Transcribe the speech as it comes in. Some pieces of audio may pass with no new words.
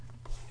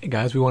Hey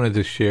guys, we wanted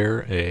to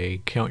share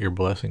a Count Your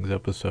Blessings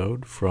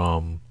episode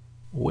from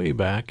way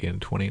back in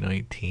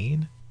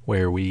 2019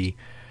 where we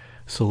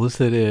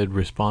solicited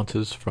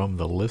responses from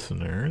the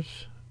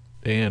listeners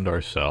and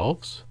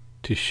ourselves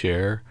to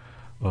share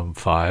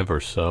five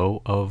or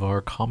so of our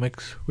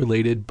comics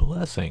related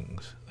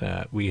blessings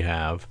that we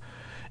have.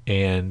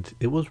 And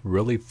it was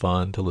really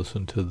fun to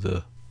listen to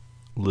the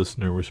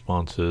listener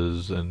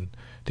responses and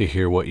to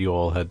hear what you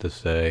all had to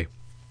say.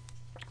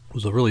 It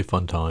was a really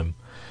fun time,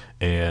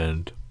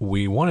 and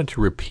we wanted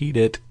to repeat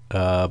it,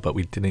 but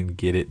we didn't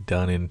get it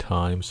done in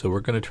time. So we're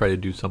going to try to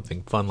do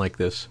something fun like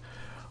this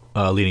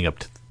leading up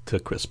to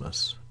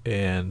Christmas.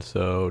 And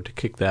so to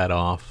kick that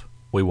off,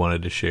 we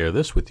wanted to share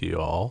this with you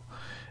all,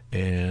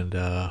 and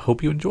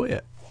hope you enjoy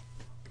it.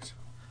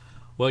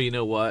 Well, you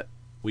know what?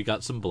 We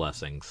got some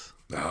blessings.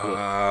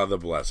 The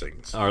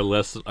blessings. Our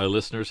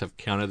listeners have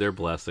counted their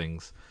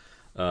blessings.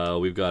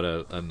 We've got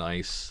a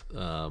nice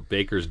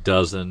baker's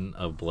dozen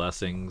of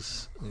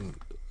blessings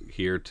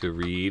here to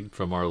read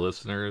from our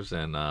listeners,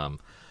 and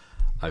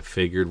I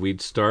figured we'd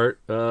start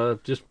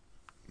just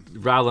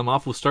rattle them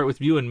off. We'll start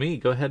with you and me.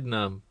 Go ahead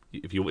and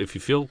if you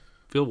feel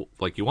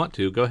like you want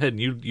to, go ahead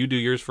and you do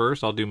yours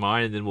first. I'll do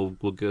mine, and then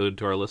we'll go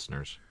into our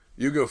listeners.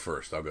 You go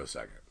first. I'll go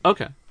second.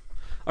 Okay.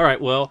 All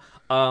right. Well,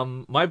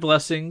 my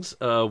blessings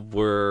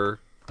were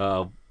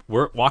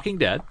Walking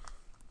Dead.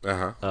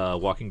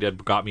 Walking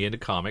Dead got me into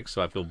comics,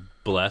 so I feel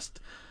blessed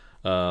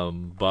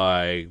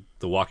by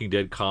the Walking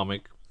Dead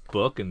comic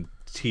book and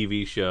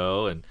TV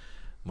show, and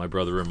my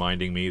brother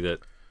reminding me that,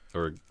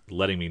 or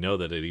letting me know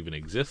that it even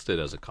existed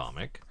as a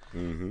comic.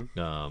 Mm-hmm.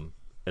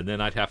 And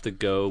then I'd have to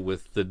go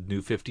with the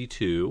New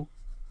 52.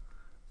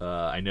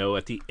 I know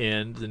at the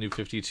end the New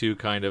 52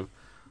 kind of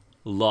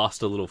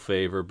lost a little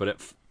favor, but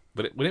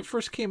when it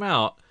first came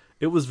out,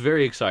 it was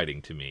very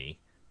exciting to me,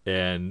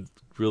 and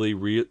really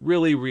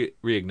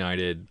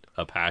reignited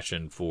a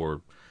passion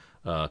for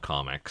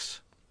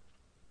comics.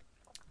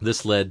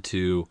 This led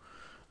to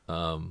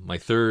my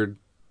third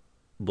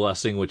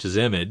blessing, which is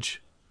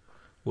Image,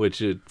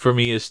 which for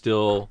me is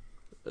still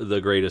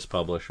the greatest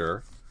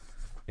publisher,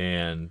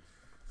 and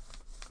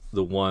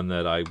the one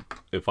that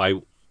if I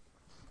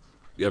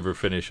ever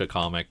finish a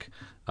comic,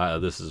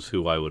 this is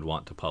who I would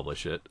want to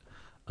publish it.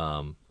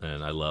 And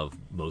I love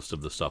most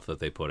of the stuff that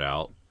they put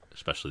out,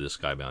 especially the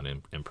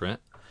Skybound imprint.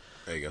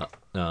 There you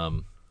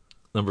go.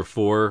 Number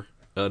 4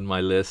 on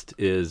my list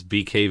is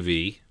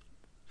BKV.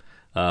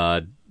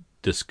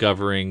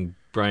 Discovering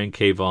Brian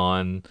K.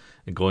 Vaughan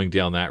and going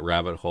down that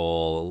rabbit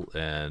hole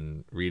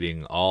and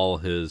reading all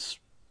his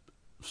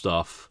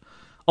stuff,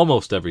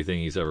 almost everything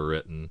he's ever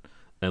written,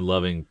 and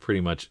loving pretty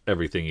much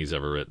everything he's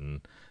ever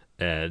written,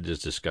 and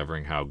just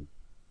discovering how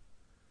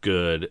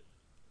good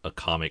a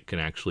comic can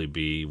actually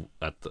be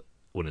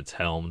when it's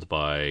helmed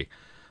by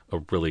a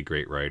really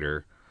great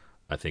writer.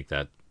 I think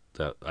that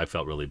I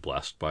felt really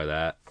blessed by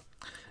that.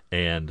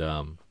 And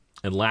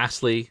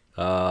lastly,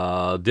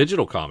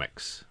 digital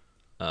comics.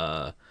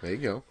 There you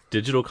go.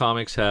 Digital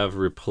comics have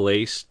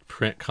replaced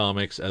print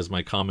comics as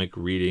my comic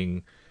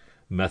reading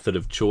method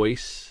of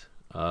choice.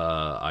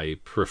 I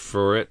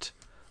prefer it.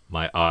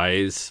 My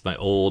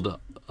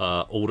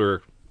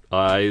older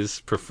eyes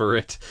prefer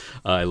it.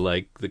 I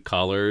like the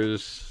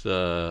colors.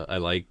 I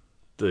like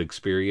the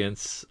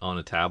experience on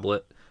a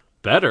tablet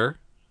better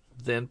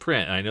than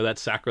print. I know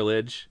that's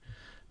sacrilege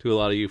to a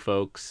lot of you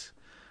folks,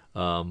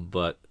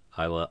 but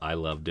I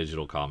love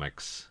digital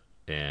comics,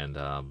 and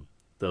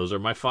those are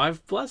my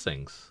 5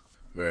 blessings.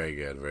 Very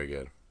good, very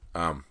good.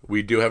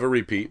 We do have a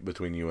repeat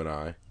between you and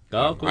I.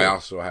 Oh, cool. I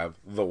also have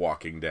The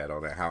Walking Dead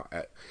on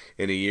it.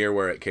 In a year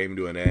where it came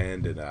to an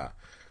end, and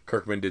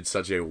Kirkman did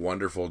such a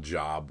wonderful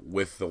job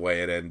with the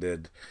way it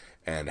ended,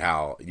 and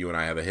how you and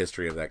I have a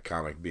history of that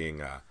comic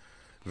being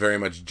very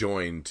much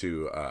joined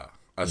to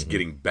us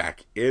getting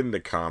back into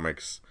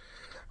comics.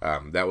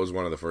 That was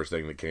one of the first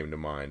things that came to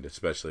mind,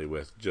 especially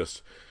with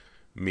just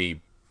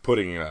me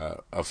putting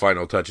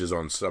final touches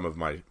on some of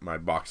my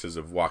boxes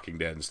of Walking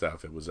Dead and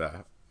stuff. It was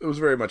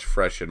very much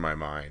fresh in my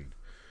mind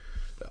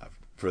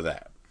for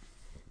that.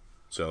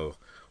 So,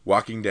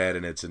 Walking Dead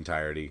in its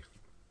entirety,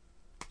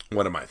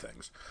 one of my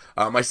things.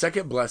 My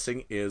second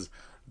blessing is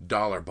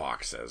dollar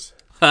boxes.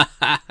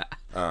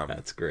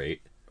 That's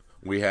great.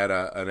 We had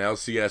an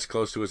LCS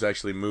close to us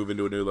actually move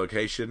into a new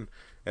location,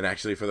 and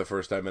actually for the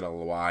first time in a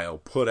while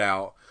put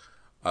out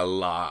a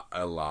lot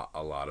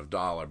of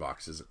dollar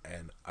boxes,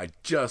 and I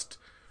just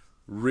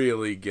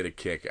really get a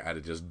kick out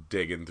of just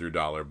digging through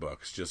dollar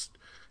books,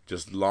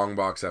 just long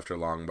box after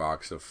long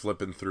box of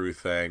flipping through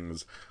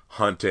things,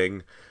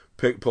 hunting,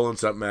 pulling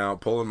something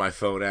out, pulling my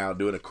phone out,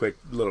 doing a quick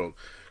little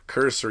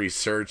cursory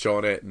search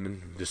on it,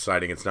 and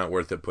deciding it's not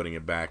worth it, putting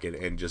it back,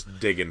 and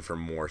just digging for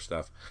more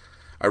stuff.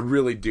 I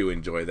really do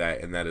enjoy that,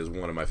 and that is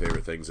one of my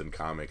favorite things in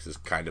comics, is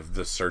kind of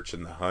the search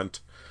and the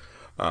hunt.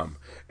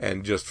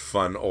 And just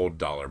fun old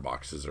dollar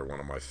boxes are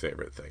one of my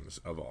favorite things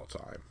of all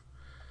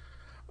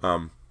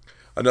time.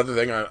 Another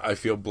thing I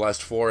feel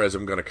blessed for, as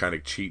I'm going to kind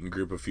of cheat and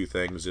group a few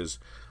things, is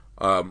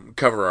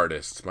cover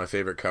artists. My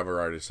favorite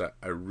cover artists.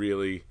 I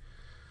really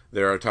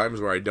There are times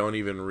where I don't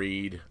even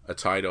read a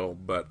title,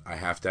 but I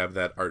have to have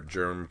that Art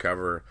Germ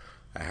cover.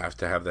 I have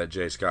to have that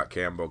J. Scott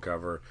Campbell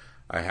cover.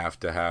 I have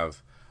to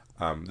have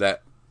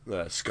that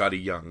Scotty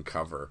Young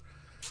cover.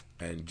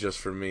 And just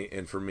for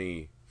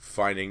me,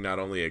 finding not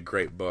only a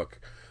great book,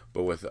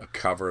 but with a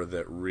cover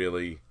that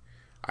really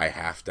I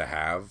have to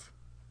have,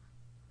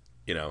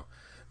 you know,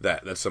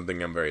 that's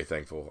something I'm very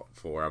thankful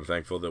for. I'm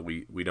thankful that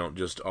we don't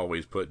just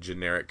always put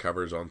generic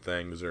covers on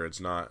things, or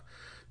it's not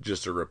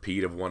just a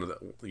repeat of one of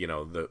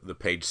the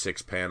page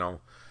 6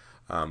 panel.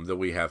 That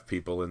we have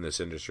people in this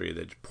industry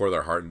that pour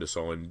their heart and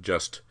soul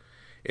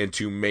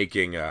into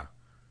making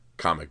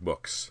comic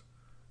books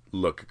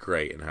look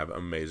great and have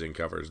amazing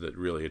covers that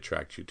really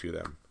attract you to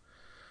them.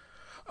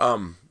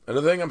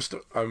 Another thing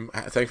I'm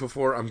thankful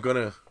for, I'm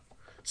gonna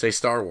say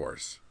Star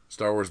Wars.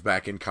 Star Wars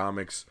back in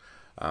comics.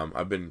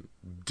 I've been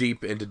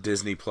deep into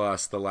Disney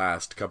Plus the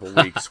last couple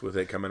weeks with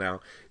it coming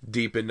out.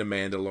 Deep into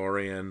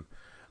Mandalorian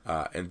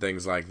and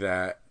things like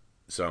that.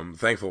 So I'm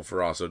thankful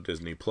for also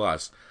Disney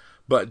Plus.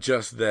 But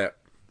just that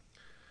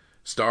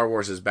Star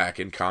Wars is back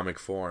in comic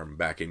form,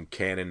 back in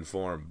canon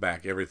form,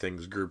 back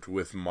everything's grouped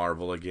with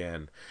Marvel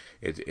again.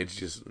 It's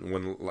just,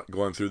 when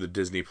going through the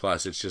Disney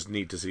Plus, it's just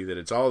neat to see that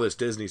it's all this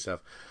Disney stuff,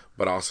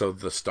 but also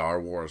the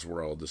Star Wars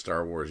world, the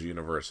Star Wars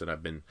universe, and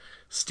I've been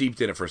steeped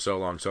in it for so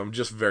long. So I'm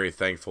just very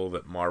thankful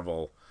that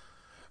Marvel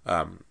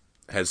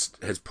has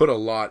put a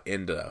lot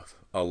into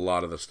a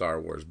lot of the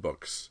Star Wars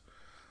books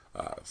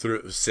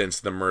since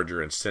the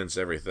merger and since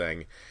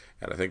everything.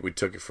 And I think we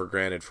took it for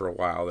granted for a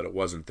while that it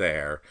wasn't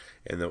there,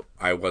 and that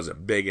I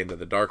wasn't big into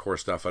the Dark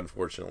Horse stuff,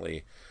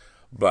 unfortunately.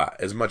 But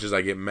as much as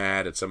I get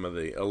mad at some of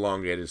the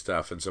elongated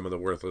stuff and some of the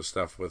worthless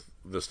stuff with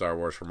the Star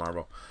Wars for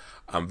Marvel,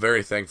 I'm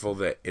very thankful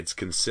that it's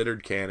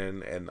considered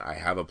canon, and I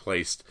have a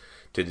place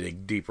to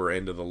dig deeper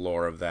into the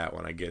lore of that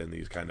when I get in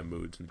these kind of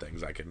moods and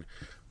things. I can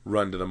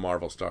run to the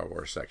Marvel Star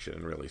Wars section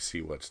and really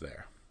see what's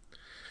there.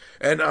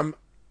 And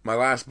my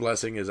last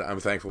blessing is I'm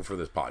thankful for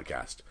this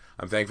podcast.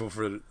 I'm thankful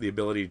for the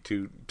ability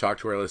to talk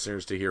to our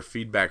listeners, to hear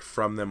feedback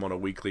from them on a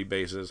weekly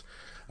basis,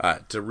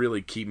 to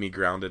really keep me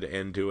grounded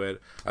into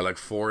it. I look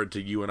forward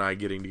to you and I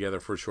getting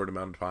together for a short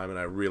amount of time, and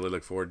I really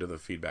look forward to the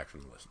feedback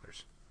from the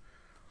listeners.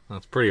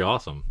 That's pretty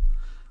awesome.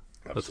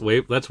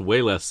 Absolutely. That's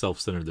way less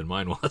self-centered than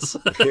mine was.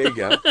 There you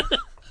go.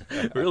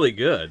 Really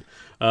good.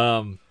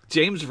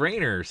 James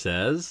Rayner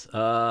says,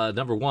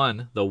 number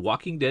 1, the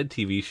Walking Dead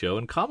TV show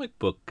and comic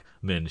book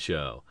men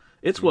show.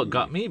 It's what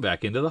got me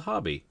back into the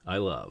hobby I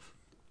love.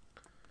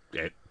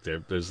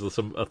 There's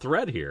a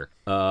thread here.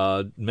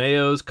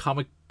 Mayo's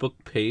Comic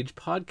Book Page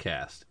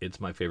podcast. It's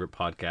my favorite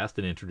podcast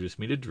and introduced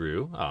me to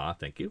Drew.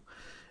 Thank you.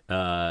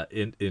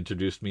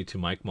 Introduced me to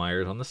Mike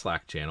Myers on the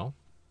Slack channel.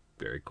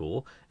 Very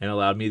cool. And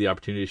allowed me the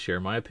opportunity to share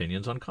my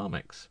opinions on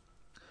comics.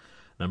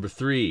 Number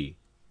 3,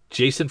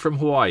 Jason from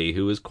Hawaii,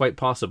 who is quite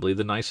possibly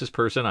the nicest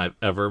person I've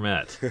ever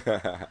met.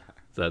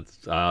 That's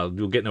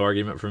you'll get no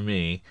argument from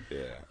me.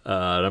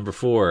 Yeah. Number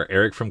 4,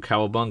 Eric from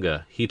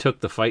Cowabunga. He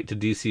took the fight to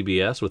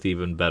DCBS with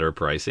even better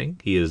pricing.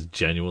 He is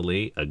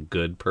genuinely a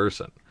good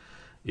person.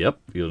 Yep.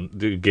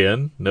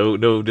 Again,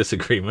 no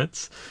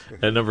disagreements.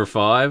 And number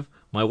 5,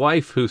 my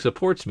wife, who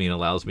supports me and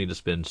allows me to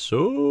spend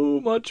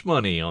so much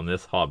money on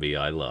this hobby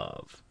I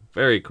love.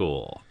 Very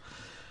cool.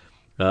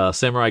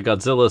 Samurai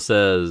Godzilla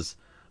says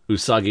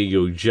Usagi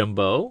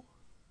Yojimbo,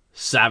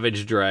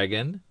 Savage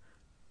Dragon,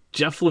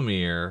 Jeff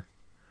Lemire,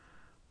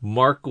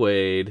 Mark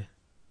Wade,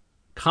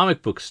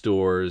 comic book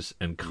stores,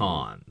 and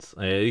cons.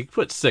 You can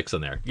put 6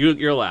 on there.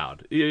 You're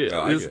allowed. I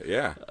like it,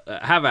 yeah.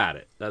 Have at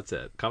it. That's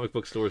it. Comic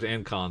book stores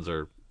and cons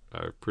are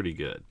pretty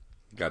good.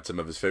 Got some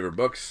of his favorite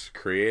books,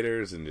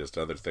 creators, and just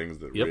other things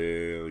that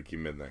really keep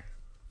him in there.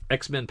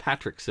 X-Men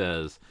Patrick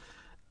says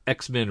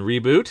X-Men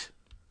Reboot,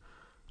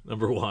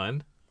 number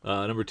 1.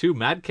 Number 2,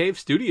 Mad Cave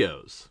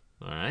Studios.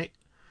 All right.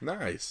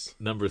 Nice.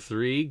 Number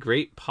 3,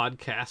 Great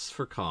Podcasts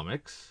for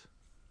Comics.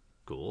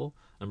 Cool.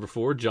 Number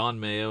 4, John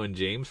Mayo and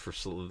James for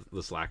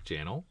the Slack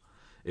channel.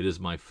 It is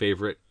my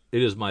favorite.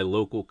 It is my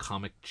local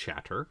comic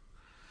chatter.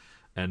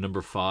 And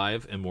number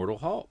 5, Immortal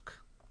Hulk.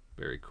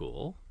 Very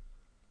cool.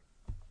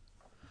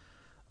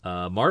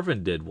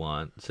 Marvin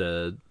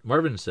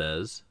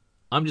says,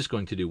 I'm just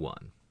going to do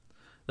one.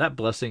 That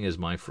blessing is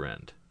my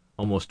friend.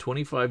 Almost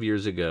 25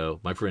 years ago,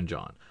 my friend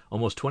John,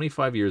 almost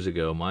 25 years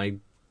ago, my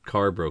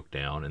car broke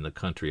down in the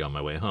country on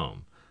my way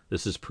home.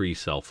 This is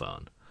pre-cell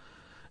phone.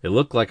 It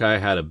looked like I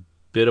had a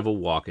bit of a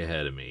walk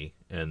ahead of me,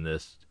 and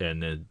this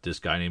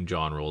guy named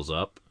John rolls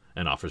up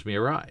and offers me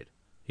a ride.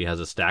 He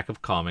has a stack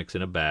of comics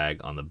in a bag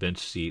on the bench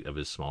seat of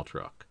his small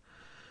truck.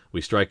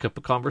 We strike up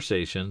a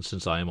conversation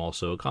since I am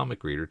also a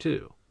comic reader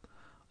too.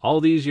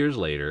 All these years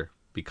later,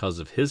 because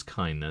of his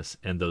kindness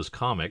and those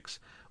comics,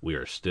 we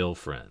are still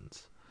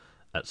friends.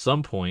 At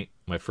some point,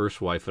 my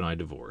first wife and I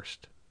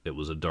divorced. It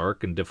was a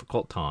dark and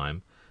difficult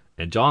time,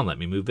 and John let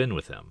me move in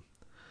with him.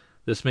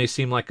 This may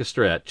seem like a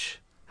stretch.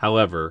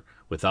 However,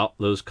 without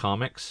those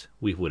comics,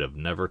 we would have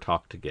never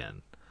talked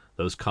again.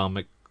 Those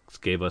comics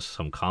gave us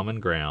some common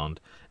ground,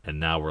 and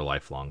now we're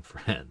lifelong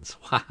friends.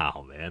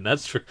 Wow, man,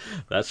 that's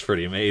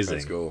pretty amazing.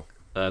 That's cool.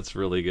 That's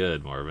really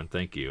good, Marvin.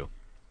 Thank you.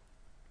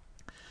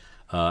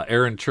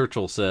 Aaron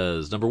Churchill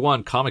says, number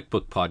one, comic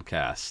book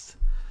podcast.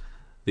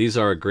 These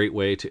are a great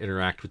way to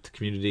interact with the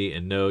community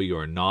and know you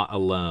are not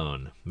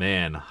alone.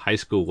 Man, high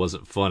school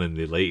wasn't fun in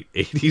the late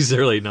 80s,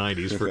 early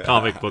 90s for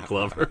comic book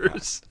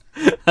lovers.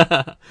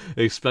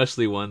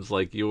 Especially ones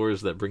like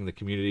yours that bring the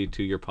community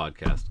to your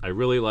podcast. I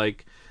really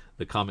like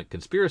the Comic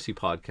Conspiracy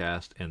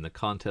podcast and the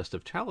Contest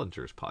of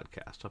Challengers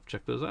podcast. I'll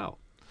check those out.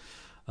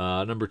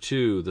 Number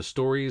two, the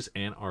stories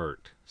and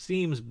art.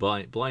 Seems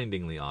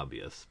blindingly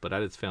obvious, but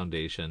at its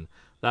foundation,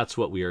 that's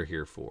what we are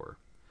here for.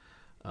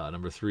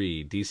 Number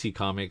three, DC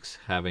Comics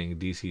having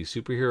DC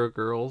superhero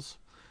girls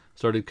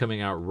started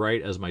coming out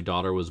right as my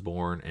daughter was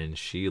born, and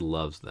she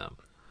loves them.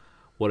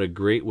 What a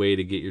great way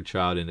to get your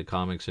child into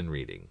comics and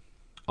reading.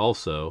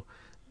 Also,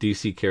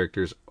 DC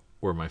characters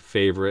were my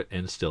favorite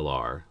and still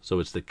are, so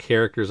it's the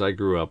characters I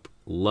grew up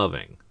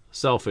loving.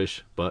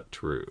 Selfish, but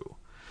true.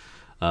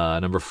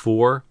 Number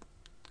four,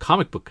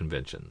 comic book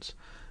conventions.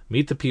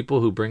 Meet the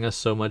people who bring us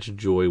so much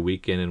joy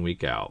week in and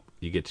week out.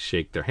 You get to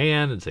shake their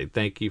hand and say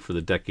thank you for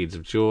the decades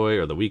of joy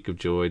or the week of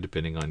joy,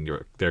 depending on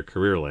their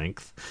career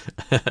length.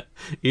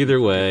 Either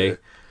way,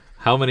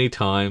 how many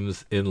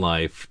times in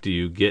life do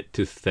you get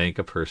to thank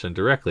a person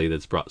directly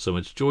that's brought so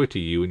much joy to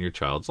you in your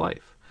child's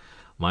life?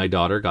 My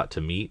daughter got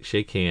to meet,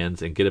 shake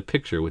hands, and get a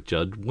picture with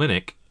Judd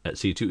Winnick at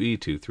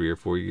C2E2 3 or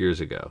 4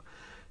 years ago.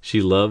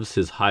 She loves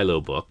his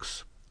Hilo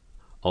books.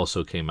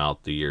 Also came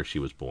out the year she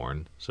was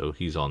born, so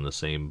he's on the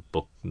same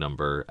book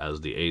number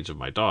as the age of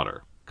my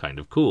daughter. Kind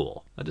of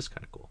cool. That is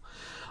kind of cool.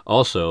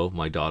 Also,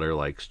 my daughter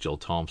likes Jill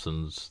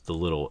Thompson's The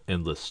Little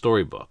Endless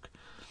Storybook.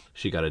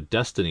 She got a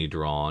destiny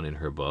drawn in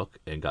her book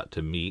and got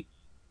to meet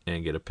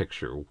and get a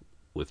picture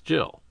with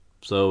Jill.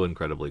 So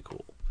incredibly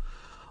cool.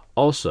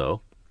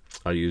 Also,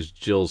 I used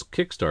Jill's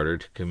Kickstarter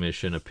to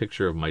commission a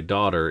picture of my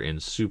daughter in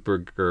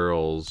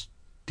Supergirl's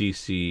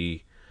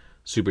DC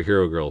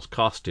Superhero Girl's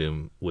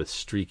costume with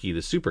Streaky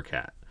the Super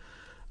Cat,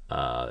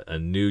 a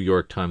New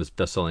York Times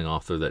bestselling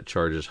author that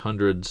charges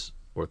hundreds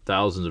or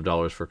thousands of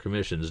dollars for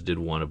commissions, did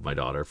one of my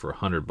daughter for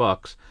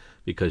 $100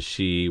 because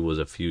she was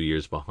a few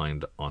years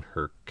behind on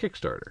her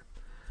Kickstarter.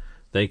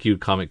 Thank you,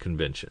 Comic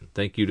Convention.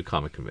 Thank you to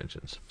Comic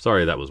Conventions.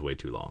 Sorry, that was way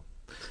too long.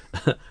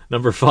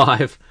 Number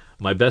five,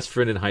 my best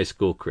friend in high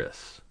school,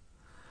 Chris.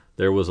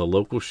 There was a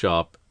local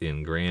shop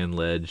in Grand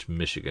Ledge,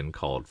 Michigan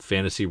called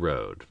Fantasy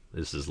Road.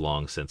 This is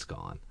long since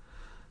gone.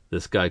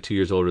 This guy 2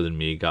 years older than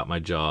me got me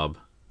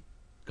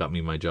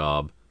my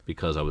job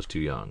because I was too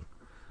young.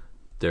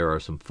 There are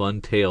some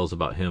fun tales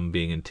about him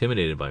being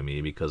intimidated by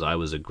me because I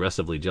was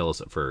aggressively jealous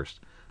at first.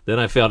 Then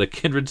I found a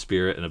kindred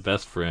spirit and a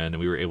best friend,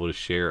 and we were able to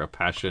share a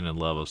passion and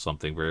love of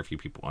something very few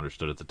people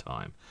understood at the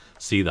time.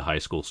 See the high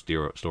school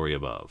story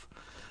above.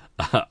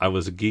 I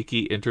was a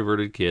geeky,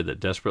 introverted kid that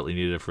desperately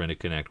needed a friend to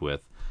connect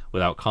with.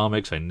 Without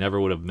comics, I never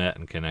would have met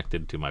and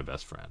connected to my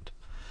best friend.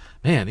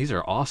 Man, these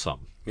are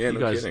awesome. Yeah,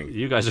 no kidding.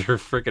 You guys are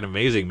freaking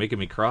amazing, making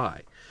me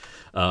cry.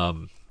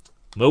 Mo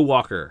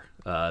Walker,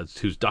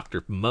 who's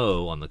Dr.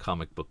 Mo on the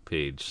comic book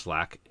page,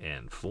 Slack,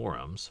 and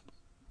forums.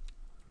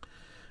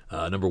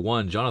 Number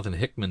one, Jonathan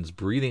Hickman's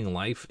breathing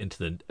life into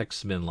the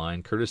X-Men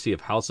line, courtesy of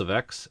House of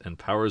X and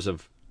Powers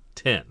of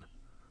 10.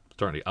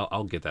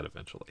 I'll get that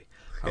eventually.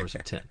 Powers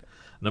of 10.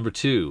 Number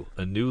two,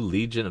 a new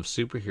Legion of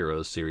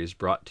Superheroes series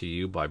brought to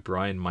you by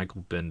Brian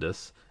Michael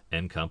Bendis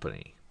and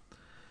company.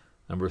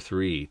 Number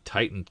three,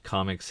 Titan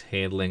Comics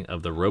handling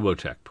of the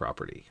Robotech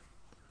property.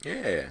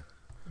 Yeah.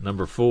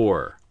 Number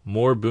four,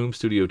 more Boom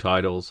Studio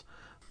titles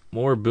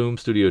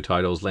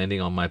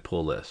landing on my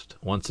pull list.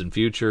 Once in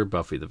Future,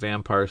 Buffy the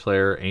Vampire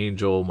Slayer,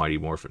 Angel, Mighty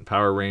Morphin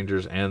Power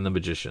Rangers, and The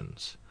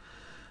Magicians.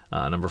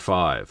 Number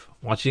five,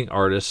 watching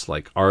artists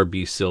like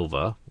R.B.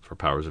 Silva for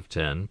Powers of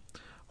 10,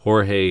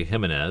 Jorge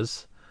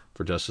Jimenez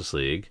for Justice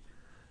League,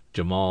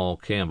 Jamal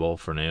Campbell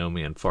for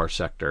Naomi and Far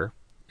Sector,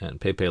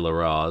 and Pepe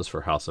Larraz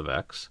for House of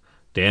X,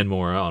 Dan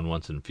Mora on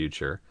Once in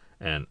Future,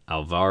 and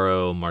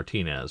Alvaro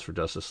Martinez for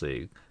Justice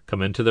League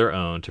come into their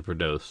own to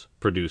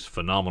produce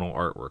phenomenal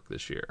artwork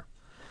this year.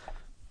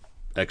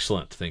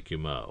 Excellent. Thank you,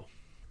 Mo.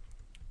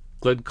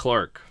 Glenn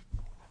Clark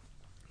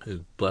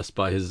is blessed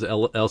by his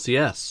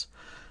LCS.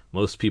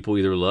 Most people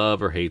either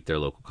love or hate their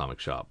local comic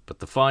shop, but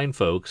the fine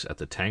folks at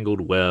the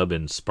Tangled Web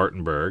in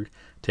Spartanburg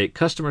take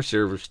customer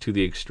service to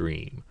the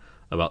extreme.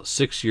 About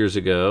 6 years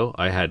ago,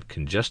 I had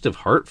congestive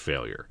heart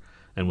failure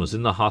and was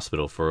in the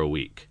hospital for a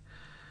week.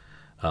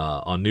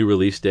 On new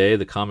release day,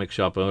 the comic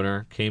shop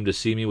owner came to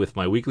see me with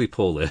my weekly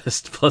pull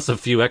list, plus a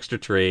few extra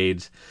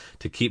trades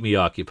to keep me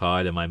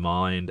occupied and my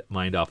mind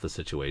off the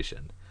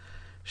situation.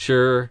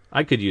 Sure,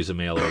 I could use a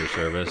mail order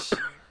service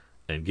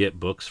and get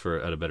books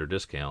at a better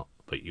discount,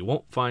 but you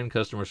won't find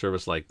customer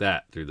service like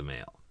that through the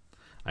mail.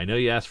 I know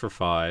you asked for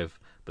 5,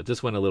 but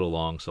this went a little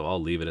long, so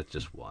I'll leave it at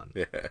just 1.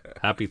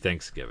 Happy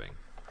Thanksgiving.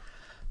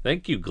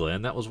 Thank you,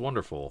 Glenn. That was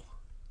wonderful.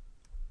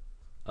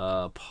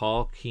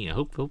 Paul Keene.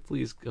 Hopefully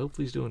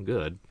he's doing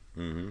good.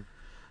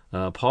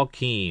 Mm-hmm. Paul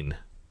Keene,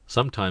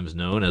 sometimes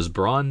known as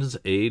Bronze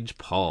Age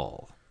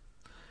Paul.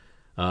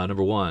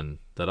 Number one,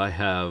 that I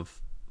have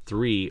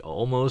 3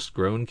 almost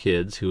grown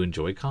kids who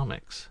enjoy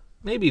comics.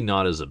 Maybe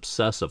not as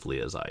obsessively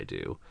as I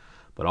do,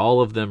 but all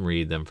of them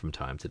read them from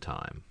time to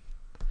time.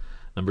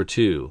 Number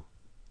 2,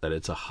 that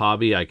it's a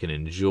hobby I can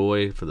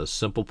enjoy for the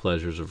simple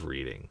pleasures of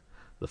reading,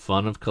 the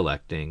fun of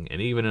collecting,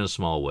 and even in a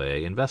small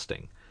way,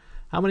 investing.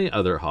 How many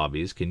other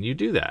hobbies can you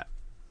do that?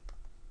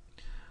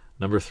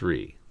 Number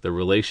 3, the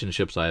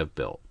relationships I have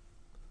built.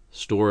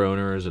 Store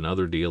owners and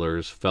other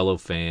dealers, fellow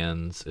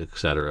fans,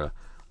 etc.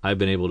 I've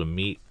been able to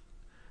meet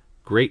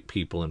great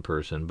people in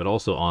person, but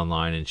also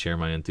online, and share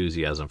my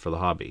enthusiasm for the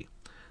hobby.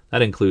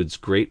 That includes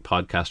great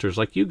podcasters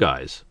like you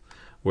guys,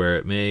 where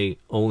it may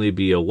only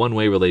be a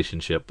one-way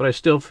relationship, but I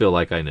still feel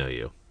like I know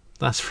you.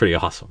 That's pretty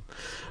awesome.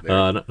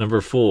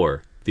 Number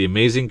 4, the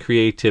amazing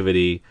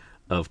creativity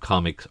of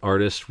comics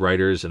artists,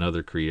 writers, and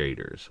other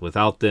creators.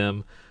 Without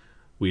them,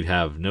 we'd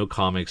have no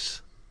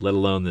comics, let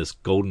alone this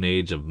golden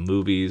age of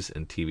movies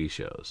and TV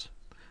shows.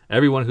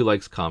 Everyone who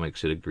likes comics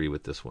should agree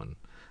with this one.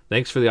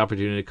 Thanks for the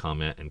opportunity to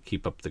comment, and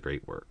keep up the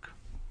great work.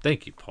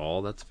 Thank you,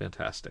 Paul. That's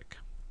fantastic.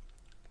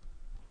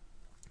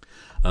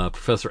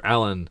 Professor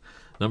Allen,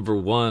 number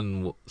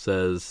 1,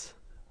 says,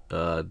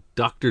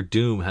 Dr.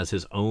 Doom has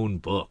his own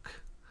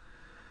book.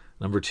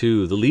 Number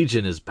 2, The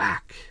Legion is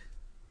back.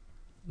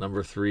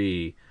 Number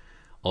 3,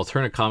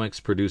 Alterna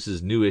Comics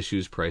produces new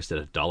issues priced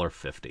at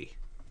 $1.50.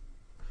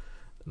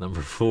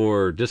 Number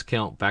 4,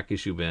 discount back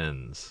issue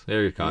bins.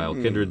 There you go, Kyle.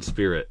 Kindred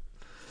Spirit.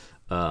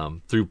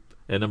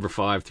 And number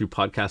 5, through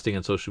podcasting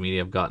and social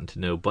media, I've gotten to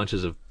know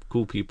bunches of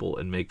cool people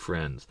and make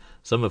friends,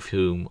 some of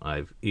whom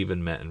I've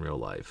even met in real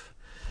life.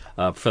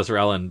 Professor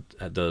Allen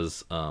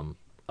does a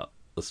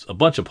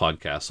bunch of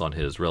podcasts on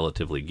his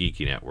Relatively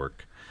Geeky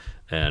network,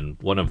 and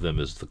one of them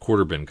is the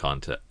Quarter Bin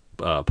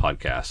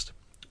podcast.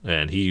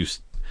 And he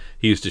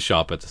used to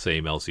shop at the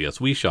same LCS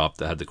we shop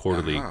that had the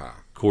quarterly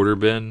Quarter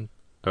Bin,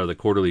 or the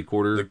quarterly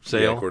quarter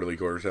sale. Yeah, quarterly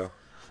quarter sale.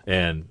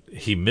 And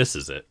he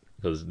misses it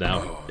because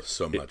now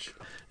so much.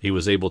 He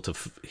was able to.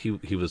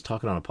 He was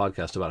talking on a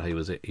podcast about how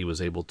he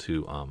was able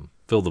to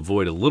fill the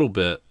void a little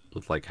bit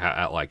with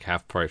at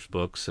half price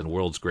books and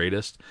World's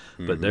Greatest,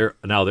 but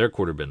now their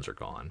quarter bins are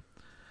gone,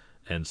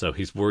 and so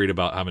he's worried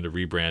about having to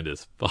rebrand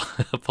his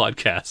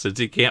podcast since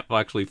he can't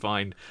actually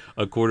find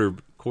a quarter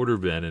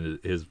bin, and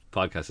his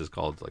podcast is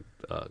called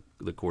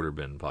the Quarter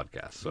Bin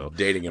Podcast. So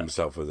dating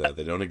himself with that,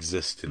 they don't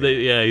exist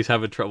anymore. He's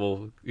having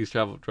trouble. He's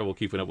having trouble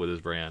keeping up with his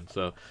brand.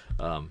 So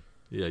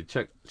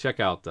check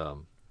out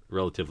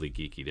Relatively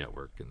Geeky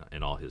Network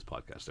and all his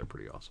podcasts. They're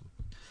pretty awesome.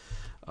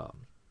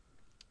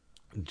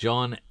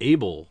 John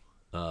Abel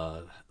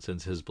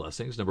sends his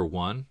blessings. Number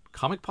 1,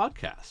 comic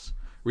podcasts.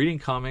 Reading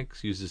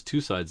comics uses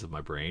 2 sides of my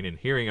brain, and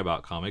hearing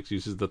about comics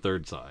uses the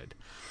 3rd side.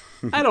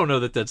 I don't know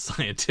that that's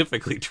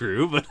scientifically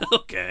true, but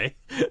okay.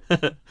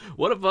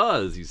 What a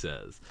buzz, he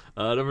says.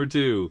 Number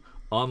 2,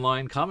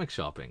 online comic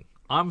shopping.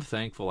 I'm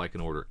thankful I can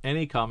order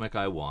any comic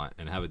I want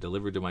and have it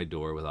delivered to my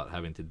door without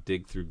having to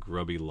dig through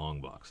grubby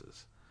long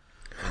boxes.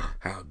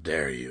 How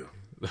dare you?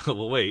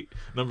 Well, wait.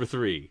 Number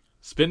 3,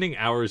 spending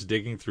hours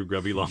digging through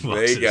grubby long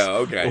boxes. There you go.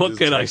 Okay. What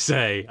can I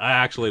say? I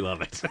actually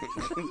love it.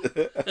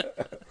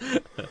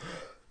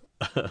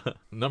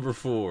 Number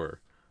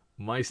 4,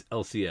 Mice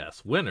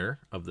LCS, winner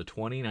of the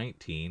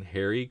 2019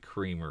 Harry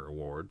Creamer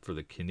Award for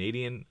the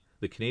Canadian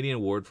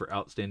Award for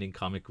Outstanding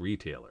Comic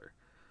Retailer.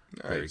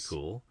 Nice. Very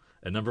cool.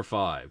 And number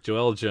 5,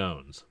 Joelle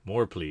Jones.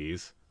 More,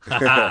 please.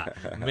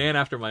 Man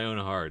after my own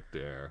heart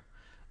there.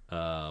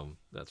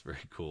 That's very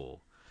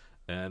cool.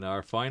 And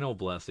our final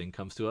blessing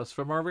comes to us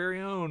from our very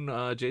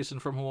own Jason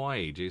from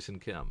Hawaii, Jason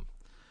Kim.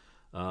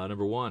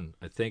 Number 1,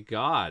 I thank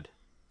God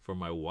for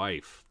my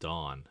wife,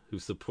 Dawn, who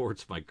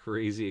supports my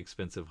crazy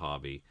expensive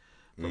hobby,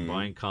 from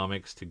buying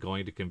comics to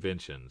going to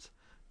conventions.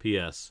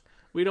 P.S.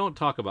 We don't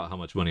talk about how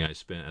much money I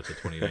spent at the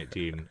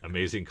 2019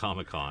 Amazing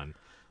Comic-Con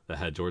that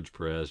had George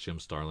Perez, Jim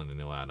Starlin, and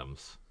Neil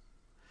Adams.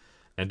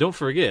 And don't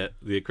forget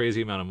the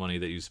crazy amount of money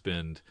that you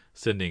spend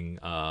sending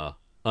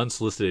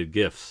unsolicited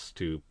gifts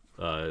to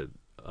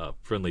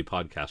friendly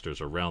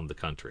podcasters around the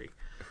country,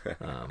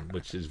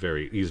 which is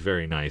he's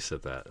very nice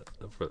at that.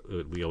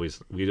 We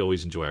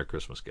always enjoy our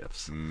Christmas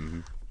gifts.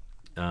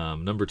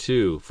 Number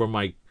 2, for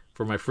my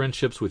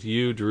friendships with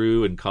you,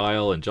 Drew, and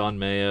Kyle, and John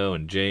Mayo,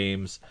 and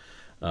James,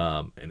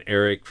 and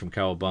Eric from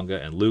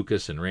Cowabunga, and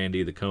Lucas and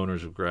Randy, the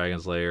Coners of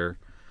Dragon's Lair.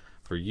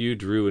 For you,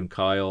 Drew, and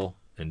Kyle,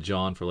 and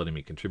John, for letting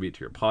me contribute to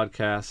your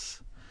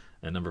podcasts.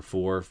 And number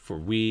 4, for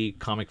we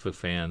comic book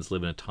fans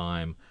live in a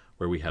time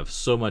where we have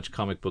so much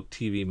comic book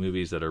TV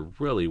movies that are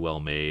really well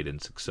made and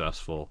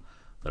successful,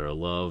 that are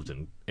loved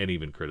and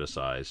even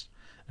criticized.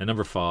 And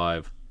number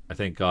 5, I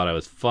thank God I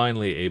was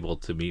finally able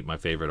to meet my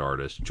favorite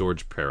artist,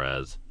 George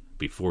Perez,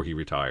 before he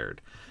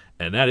retired.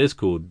 And that is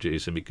cool,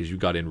 Jason, because you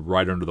got in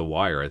right under the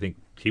wire. I think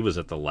he was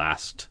at the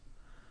last,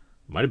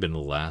 might have been the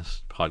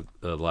last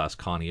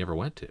con he ever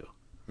went to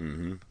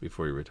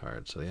before he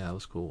retired. So yeah, that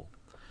was cool.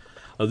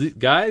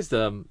 Guys,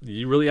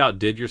 you really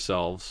outdid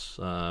yourselves.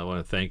 I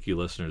want to thank you,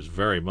 listeners,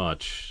 very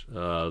much.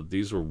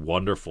 These were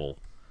wonderful,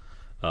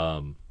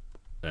 and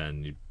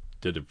you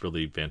did a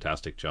really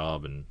fantastic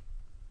job. And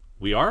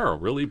we are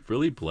really,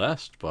 really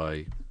blessed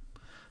by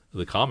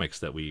the comics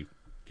that we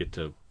get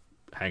to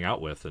hang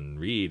out with and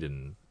read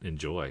and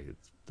enjoy.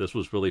 This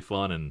was really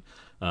fun,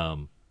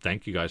 and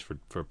thank you guys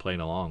for playing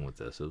along with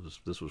this.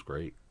 This was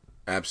great.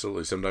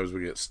 Absolutely. Sometimes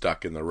we get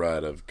stuck in the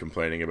rut of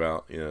complaining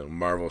about,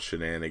 Marvel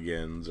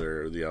shenanigans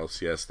or the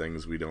LCS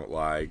things we don't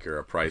like or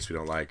a price we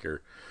don't like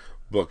or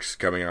books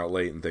coming out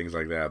late and things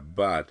like that.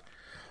 But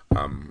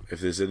if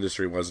this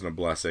industry wasn't a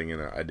blessing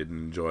and I didn't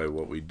enjoy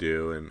what we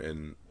do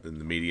in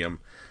the medium,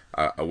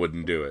 I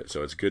wouldn't do it.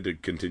 So it's good to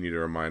continue to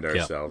remind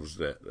ourselves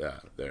that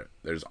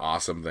there's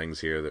awesome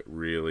things here that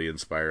really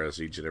inspire us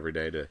each and every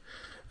day to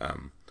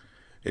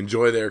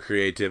enjoy their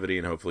creativity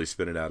and hopefully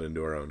spin it out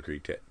into our own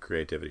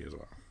creativity as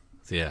well.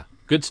 Yeah,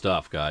 good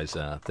stuff, guys.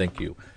 Thank you.